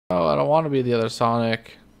Oh, I don't want to be the other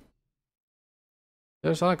Sonic. The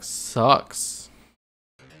other Sonic sucks.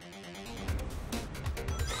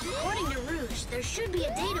 According to Rouge, there should be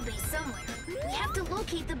a database somewhere. We have to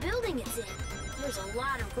locate the building it's in. There's a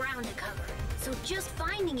lot of ground to cover, so just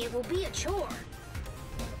finding it will be a chore.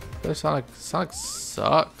 The other Sonic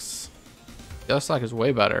sucks. The other Sonic is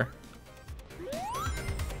way better.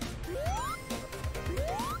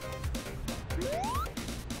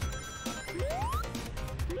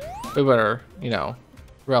 Way better, you know,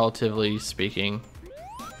 relatively speaking.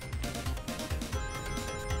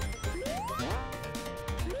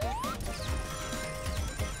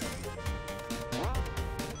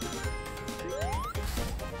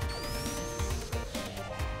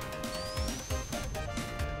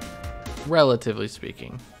 Relatively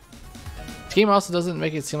speaking. This game also doesn't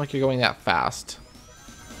make it seem like you're going that fast.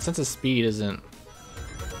 Sense of speed isn't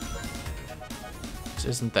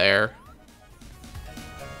there.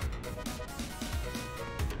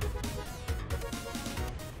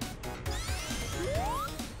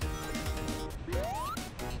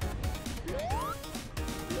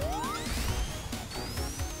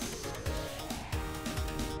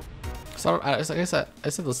 So like I said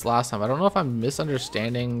this last time. I don't know if I'm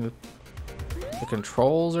misunderstanding the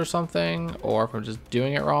controls or something, or if I'm just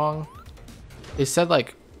doing it wrong. They said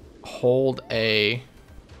like hold A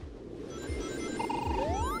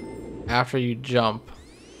after you jump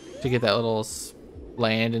to get that little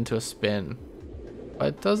land into a spin, but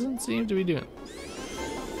it doesn't seem to be doing it.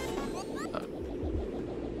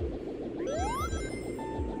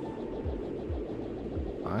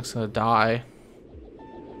 I'm just gonna die.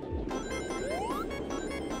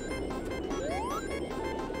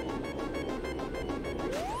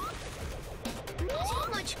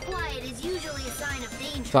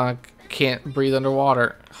 Sonic can't breathe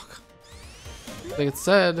underwater. Like it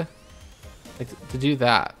said, like to do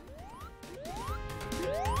that.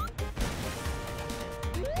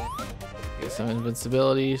 Get some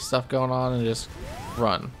invincibility stuff going on and just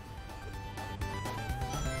run.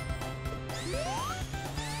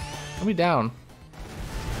 Let me down.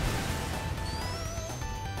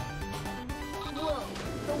 Whoa,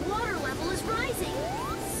 the water level is rising.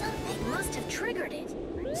 Something must have triggered it.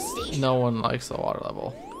 No one likes the water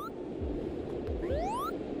level.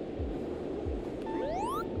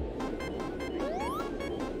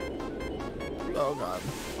 Oh god.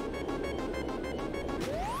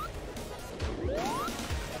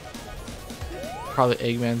 Probably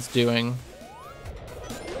Eggman's doing.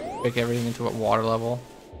 Make everything into a water level.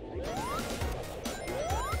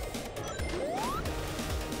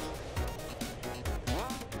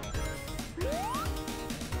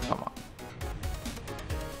 Come on.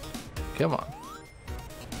 Come on.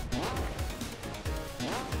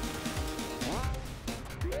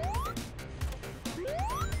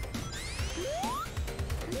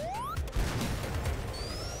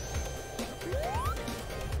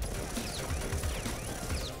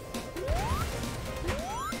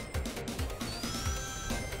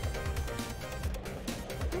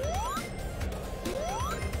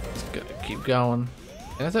 Keep going.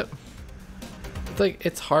 And that's it. It's like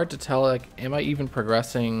it's hard to tell, like, am I even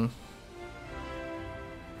progressing?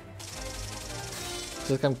 It's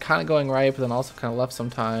like I'm kind of going right, but then also kind of left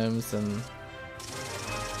sometimes, and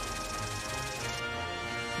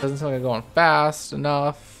doesn't seem like I'm going fast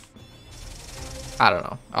enough. I don't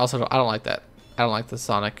know. I don't like that. I don't like the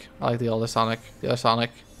Sonic. I like the older Sonic. The other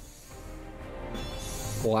Sonic.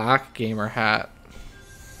 Black gamer hat.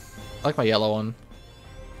 I like my yellow one.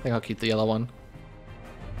 I think I'll keep the yellow one.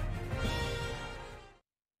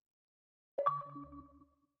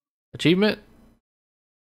 Achievement?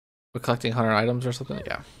 We're collecting 100 items or something?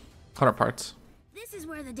 Yeah. 100 parts. This is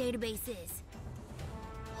where the database is.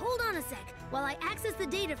 Hold on a sec while I access the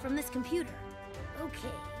data from this computer. Okay.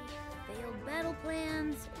 Failed battle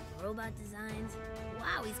plans, robot designs.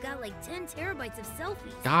 Wow, he's got like 10 terabytes of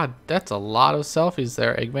selfies. God, that's a lot of selfies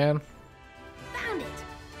there, Eggman. Found it.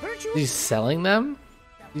 Virtual. He's selling them?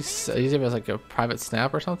 He's giving us like a private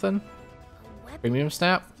snap or something? Premium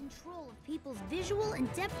snap? Control of people's visual and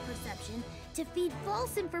depth perception to feed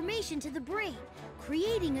false information to the brain,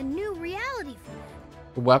 creating a new reality for them.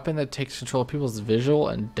 A weapon that takes control of people's visual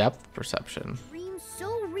and depth perception. Dreams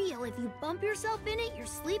so real, if you bump yourself in it, your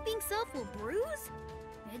sleeping self will bruise?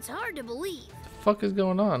 It's hard to believe. What the fuck is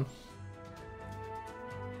going on?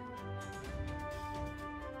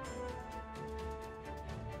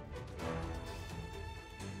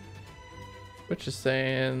 Twitch is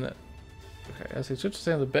saying, okay, I see Twitch is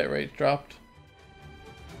saying the bitrate dropped,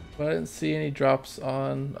 but I didn't see any drops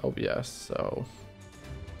on OBS, so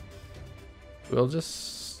we'll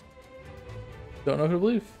just don't know who to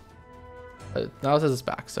believe. Now it says it's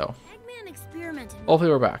back, so Eggman experimented with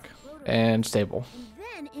hopefully we're back the prototype and stable.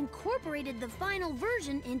 and then incorporated the final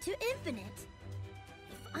version into Infinite.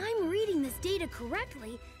 If I'm reading this data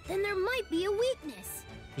correctly, then there might be a weakness.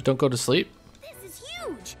 Just don't go to sleep. This is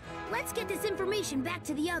huge. Let's get this information back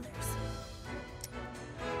to the others.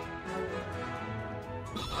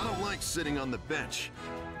 I don't like sitting on the bench.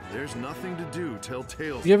 There's nothing to do till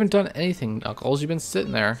Tails. You haven't done anything, Knuckles. You've been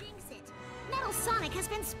sitting there. Jinx it. Metal Sonic has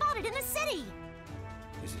been spotted in the city.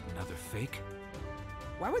 Is it another fake?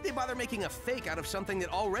 Why would they bother making a fake out of something that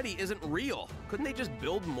already isn't real? Couldn't they just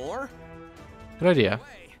build more? Good idea.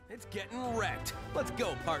 Way, it's getting wrecked. Let's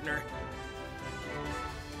go, partner.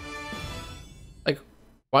 Like,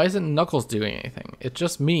 why isn't Knuckles doing anything? It's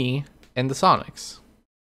just me and the Sonics.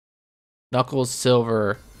 Knuckles,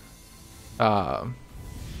 Silver,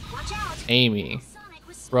 Watch out. Amy, Sonic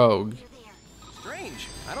was Rogue, Strange.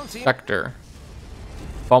 I don't see. Spectre,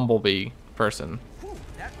 Bumblebee, person. Whew,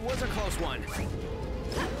 that was a close one. Good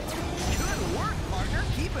work, partner.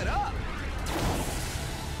 Keep it up.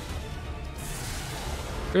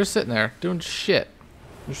 They're just sitting there doing shit.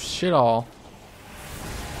 Just shit all.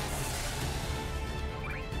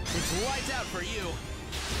 It's lights out for you.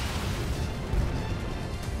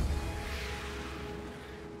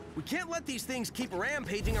 We can't let these things keep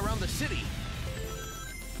rampaging around the city.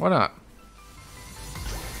 Why not?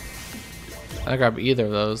 I grab either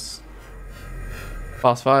of those.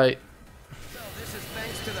 Boss fight. So this is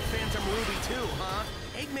thanks to the Phantom Ruby too, huh?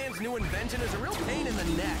 Eggman's new invention is a real pain in the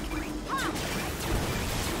neck.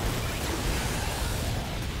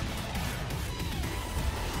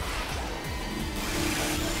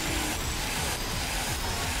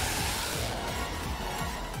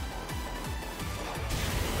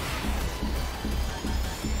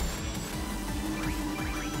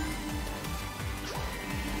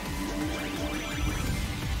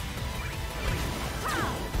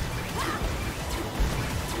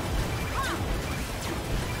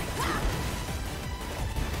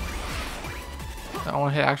 I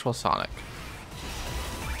want to hit actual Sonic.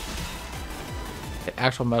 Hit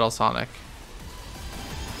actual Metal Sonic.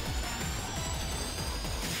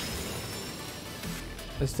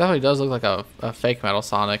 This definitely does look like a fake Metal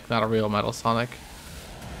Sonic, not a real Metal Sonic.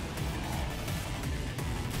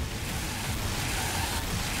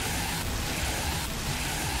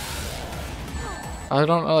 I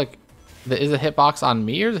don't know, like, is the hitbox on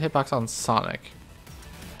me or is the hitbox on Sonic?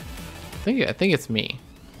 I think it's me.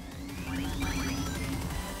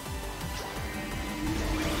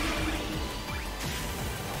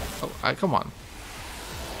 Oh, come on.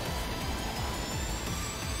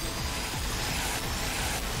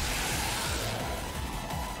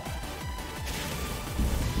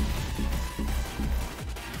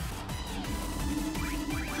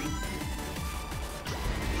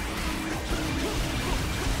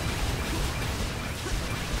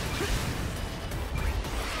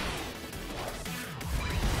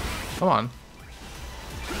 Come on.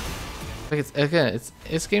 Like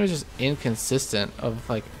this game is just inconsistent of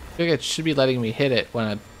like I feel like it should be letting me hit it when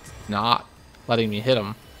it's not letting me hit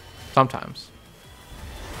them sometimes.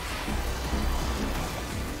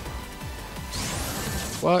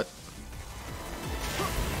 What?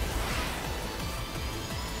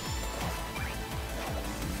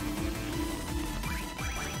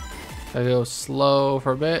 I go slow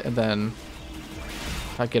for a bit and then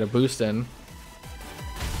I get a boost in.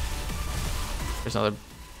 There's another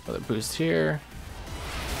boost here.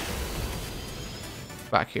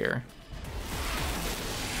 Back here.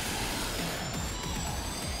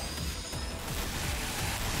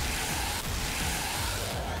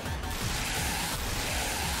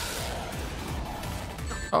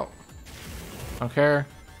 Oh. Don't care.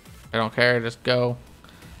 I don't care, just go.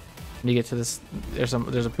 When you get to this, there's a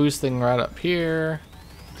boost thing right up here.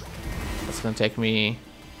 That's gonna take me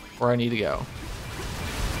where I need to go.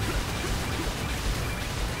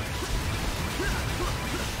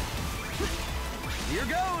 Here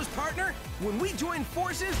goes, partner. When we join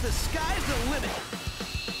forces, the sky's the limit.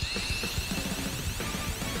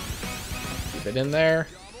 Keep it in there.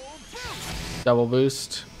 Double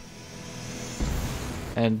boost.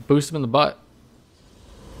 And boost him in the butt.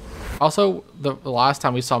 Also, the last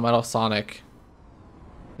time we saw Metal Sonic,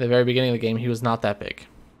 the very beginning of the game, he was not that big.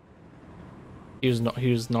 He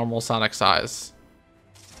was normal Sonic size.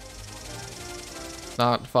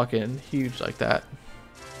 Not fucking huge like that.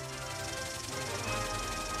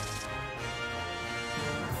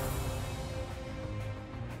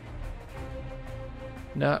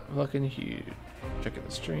 Not fucking huge. Checking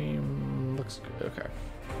the stream. Looks good. Okay.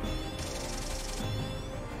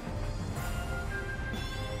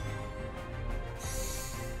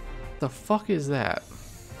 The fuck is that?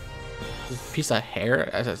 A piece of hair?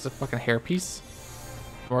 It's a fucking hair piece?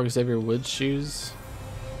 More Xavier Woods shoes.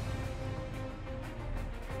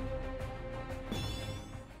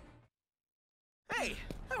 Hey,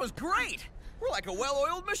 that was great. We're like a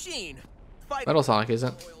well-oiled machine. Metal Sonic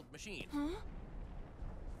isn't. Well-oiled machine.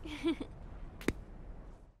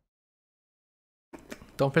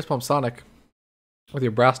 Don't fist bump Sonic with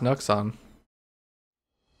your brass knucks on.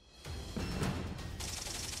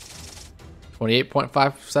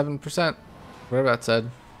 28.57%. Whatever that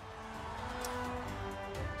said.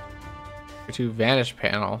 Your two vanish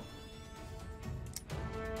panel.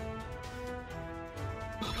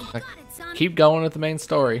 Like, keep going with the main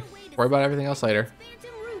story. Worry about everything else later.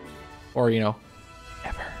 Or, you know,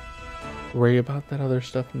 never. Worry about that other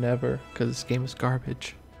stuff never, because this game is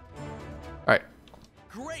garbage. Alright.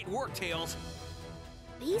 Great work, Tails.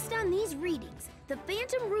 Based on these readings, the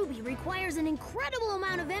Phantom Ruby requires an incredible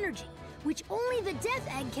amount of energy, which only the Death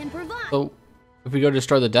Egg can provide. So, if we go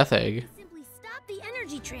destroy the Death Egg, Simply stop the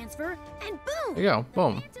energy transfer, and boom! there you go,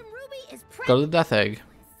 boom. Phantom Ruby is Go to the Death Egg.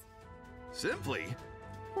 Simply?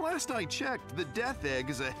 Last I checked, the Death Egg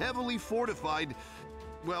is a heavily fortified,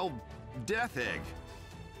 well, Death Egg.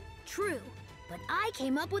 True, but I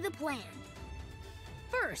came up with a plan.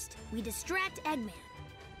 First, we distract Eggman.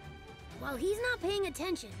 While he's not paying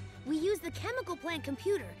attention, we use the chemical plant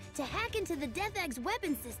computer to hack into the Death Egg's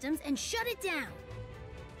weapon systems and shut it down.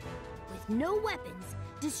 With no weapons,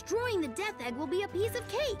 destroying the Death Egg will be a piece of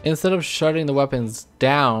cake. Instead of shutting the weapons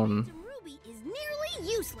down, Phantom Ruby is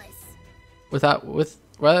nearly useless.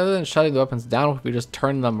 rather than shutting the weapons down, we just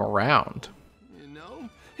turn them around. You know,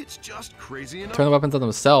 it's just crazy enough. Turn the weapons on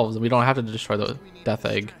themselves, and we don't have to destroy the Death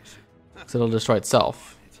Egg, because it'll destroy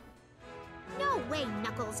itself. No way,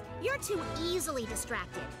 Knuckles. You're too easily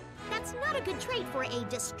distracted. That's not a good trait for a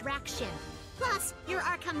distraction. Plus, you're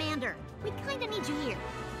our commander. We kinda need you here.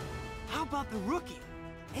 How about the rookie?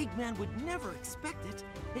 Eggman would never expect it.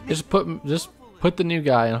 Just put the new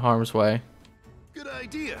guy in harm's way. Good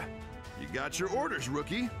idea. You got your orders,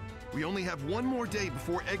 rookie. We only have one more day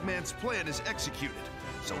before Eggman's plan is executed.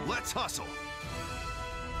 So let's hustle.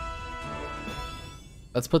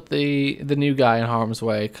 Let's put the new guy in harm's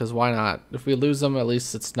way, because why not? If we lose him, at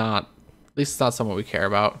least it's not someone we care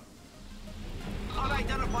about.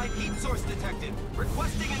 Unidentified heat source detected.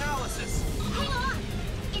 Requesting analysis. Hang on!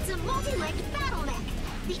 It's a multi-legged battle neck.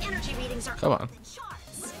 The energy readings are Come on. off the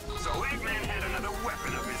charts. So Eggman had another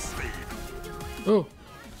weapon up his sleeve. Ooh.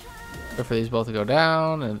 Wait for these both to go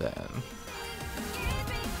down, and then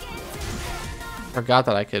forgot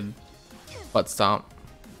that I could butt stomp.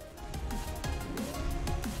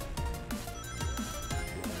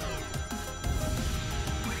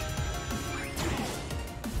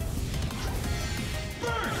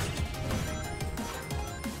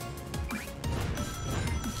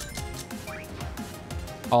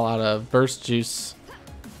 All out of burst juice.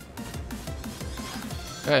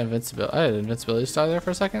 I had invincibility star there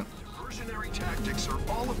for a second. Diversionary tactics are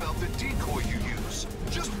all about the decoy you use.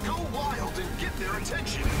 Just go wild and get their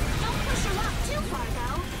attention. Don't push your luck too far,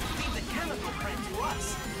 though. Leave the chemical plant to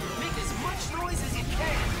us. Make as much noise as you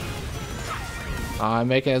can. I'm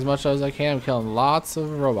making as much as I can. I'm killing lots of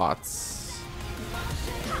robots.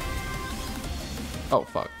 Oh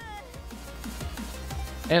fuck!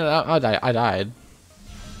 And I died.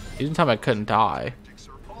 You didn't tell me I couldn't die. Tactics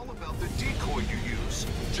are all about the decoy you use.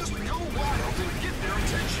 Just go wild and get their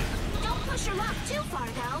attention. Don't push your luck too far,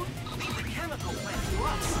 though. Leave the chemical plant to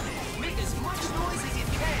us. Make as much noise as you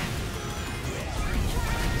can.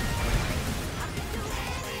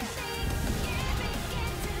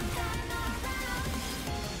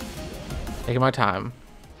 Taking my time.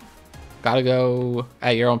 Gotta go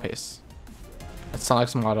at your own pace. That's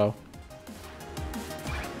Sonic's motto.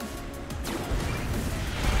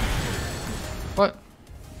 What?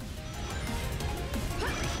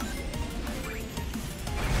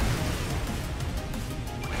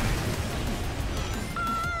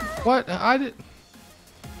 What? I did.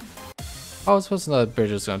 I was supposed to know the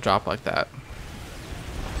bridge was gonna drop like that.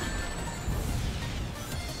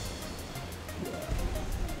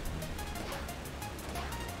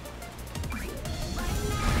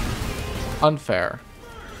 Unfair.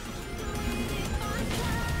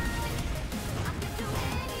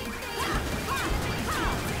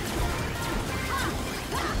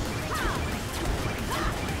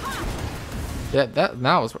 Yeah,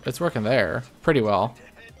 it's working there pretty well.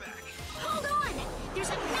 Hold on! There's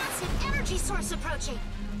a massive energy source approaching.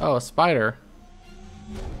 Oh, a spider.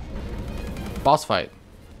 Boss fight.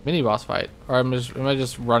 Mini boss fight. Or am I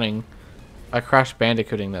just running? I Crash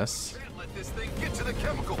Bandicooting this. Can't let this thing get to the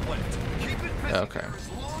chemical plant. Keep it busy Okay. there as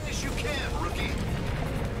long as as you can, rookie.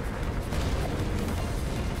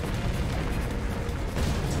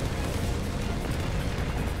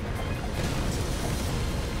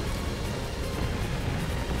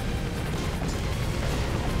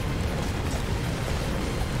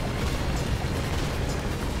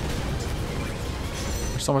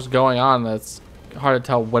 There's so much going on that's hard to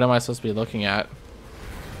tell what am I supposed to be looking at.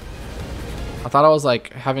 I thought I was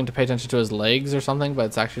like having to pay attention to his legs or something, but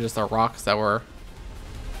it's actually just the rocks that were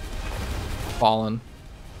fallen.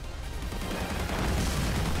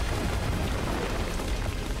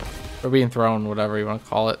 Or being thrown, whatever you want to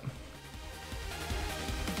call it.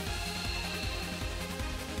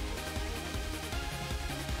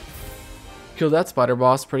 Killed that spider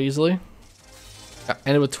boss pretty easily.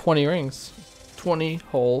 Ended with 20 rings. 20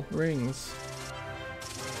 whole rings.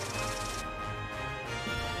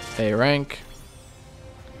 A rank.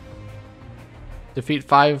 Defeat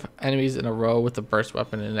 5 enemies in a row with the burst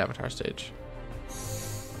weapon in an avatar stage. I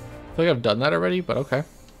feel like I've done that already, but okay.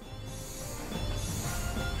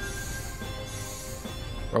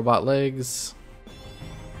 Robot legs.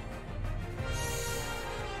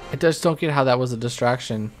 I just don't get how that was a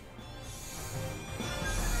distraction.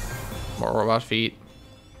 More robot feet.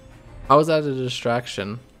 How was that a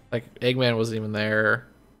distraction? Like, Eggman wasn't even there.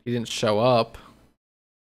 He didn't show up.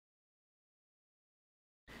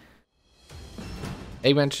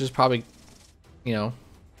 Eggman should just probably, you know,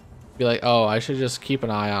 be like, oh, I should just keep an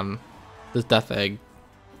eye on this death egg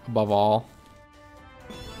above all.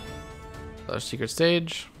 Another secret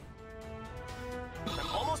stage. I'm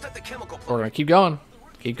almost at the chemical plant. We're gonna keep going.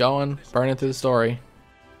 Keep going. Burning through the story.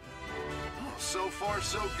 So far,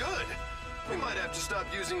 so good. We might have to stop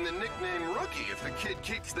using the nickname Rookie if the kid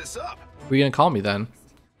keeps this up. What are you gonna call me then?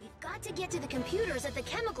 We've got to get to the computers at the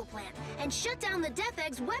chemical plant and shut down the Death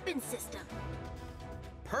Egg's weapon system.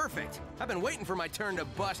 Perfect. I've been waiting for my turn to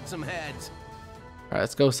bust some heads. Alright,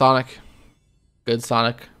 let's go, Sonic. Good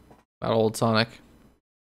Sonic. Not old Sonic.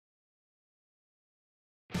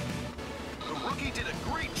 The Rookie did a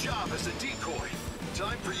great job as a decoy.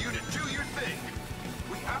 Time for you to do your thing.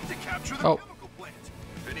 We have to capture the chemical plant.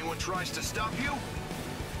 If anyone tries to stop you,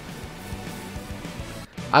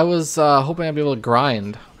 I was hoping I'd be able to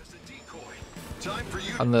grind as a decoy. Time for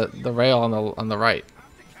you on the rail on the right. to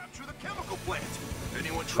capture the chemical plant. If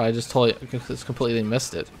anyone But I just totally just completely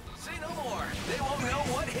missed it. Say no more. They won't know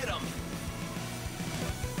what hit them.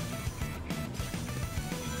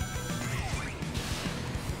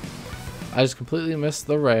 I just completely missed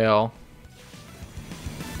the rail.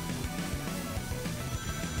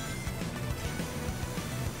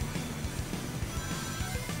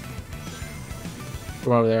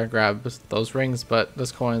 Go over there and grab those rings, but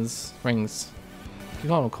those rings. You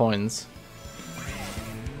call them coins.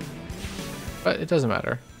 But it doesn't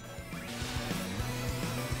matter.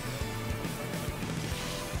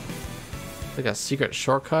 Like a secret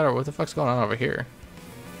shortcut, or what the fuck's going on over here?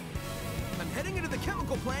 I'm heading into the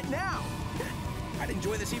chemical plant now. I'd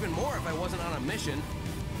enjoy this even more if I wasn't on a mission.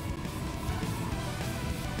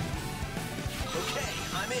 Okay,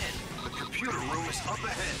 I'm in. The computer room is up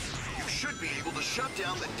ahead. You should be able to shut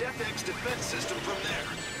down the Death Egg's defense system from there.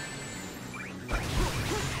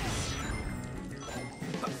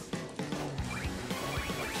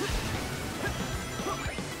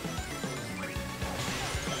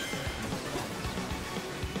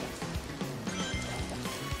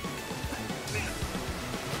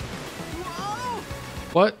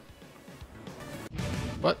 What?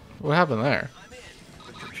 What happened there? I'm in.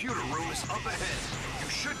 The computer room is up ahead. You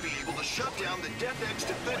should be able to shut down the Death Egg's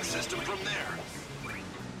defense system from there.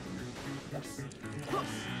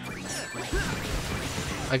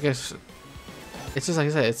 I guess it's just like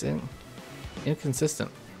I said, it's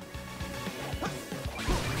inconsistent.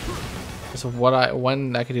 So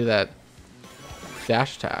when I could do that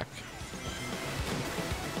dash attack.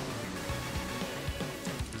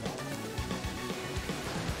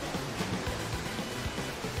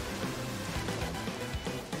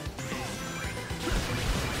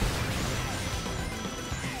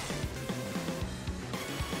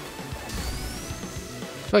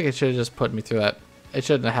 I feel like it should have just put me through that. It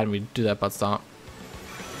shouldn't have had me do that butt stomp.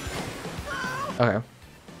 Okay.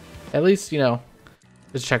 At least, you know,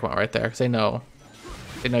 there's a checkpoint right there, because they know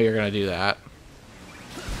you're gonna do that.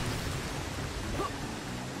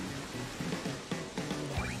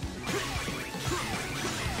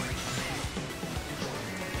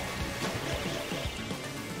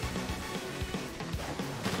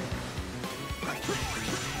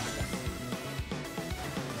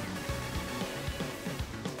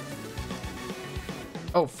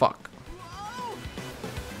 Oh, fuck.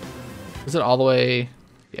 Is it all the way?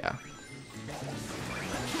 Yeah.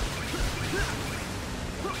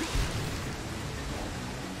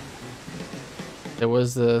 There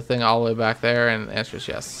was the thing all the way back there, and the answer is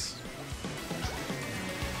yes.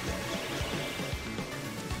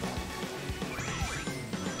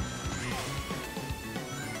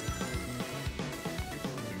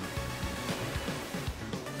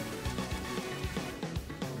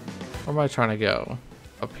 Where am I trying to go?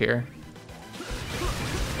 Up here?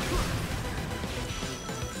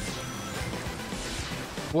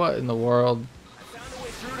 What in the world?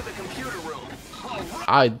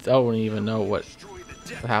 I don't even know what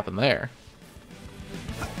happened there.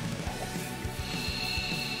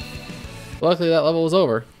 Luckily that level was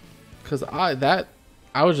over, because I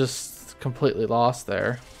was just completely lost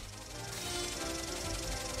there.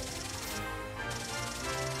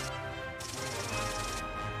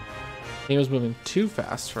 He was moving too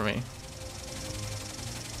fast for me.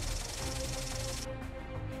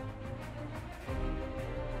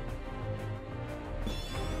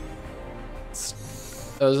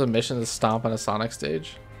 That was a mission to stomp on a Sonic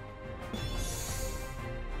stage.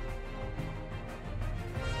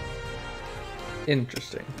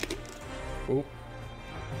 Interesting. Oop.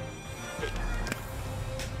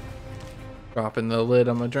 Dropping the lid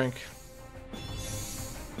on my drink.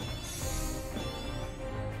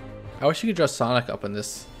 I wish you could dress Sonic up in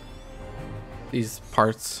these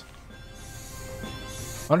parts.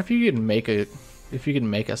 I wonder if you could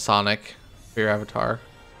make a Sonic for your avatar.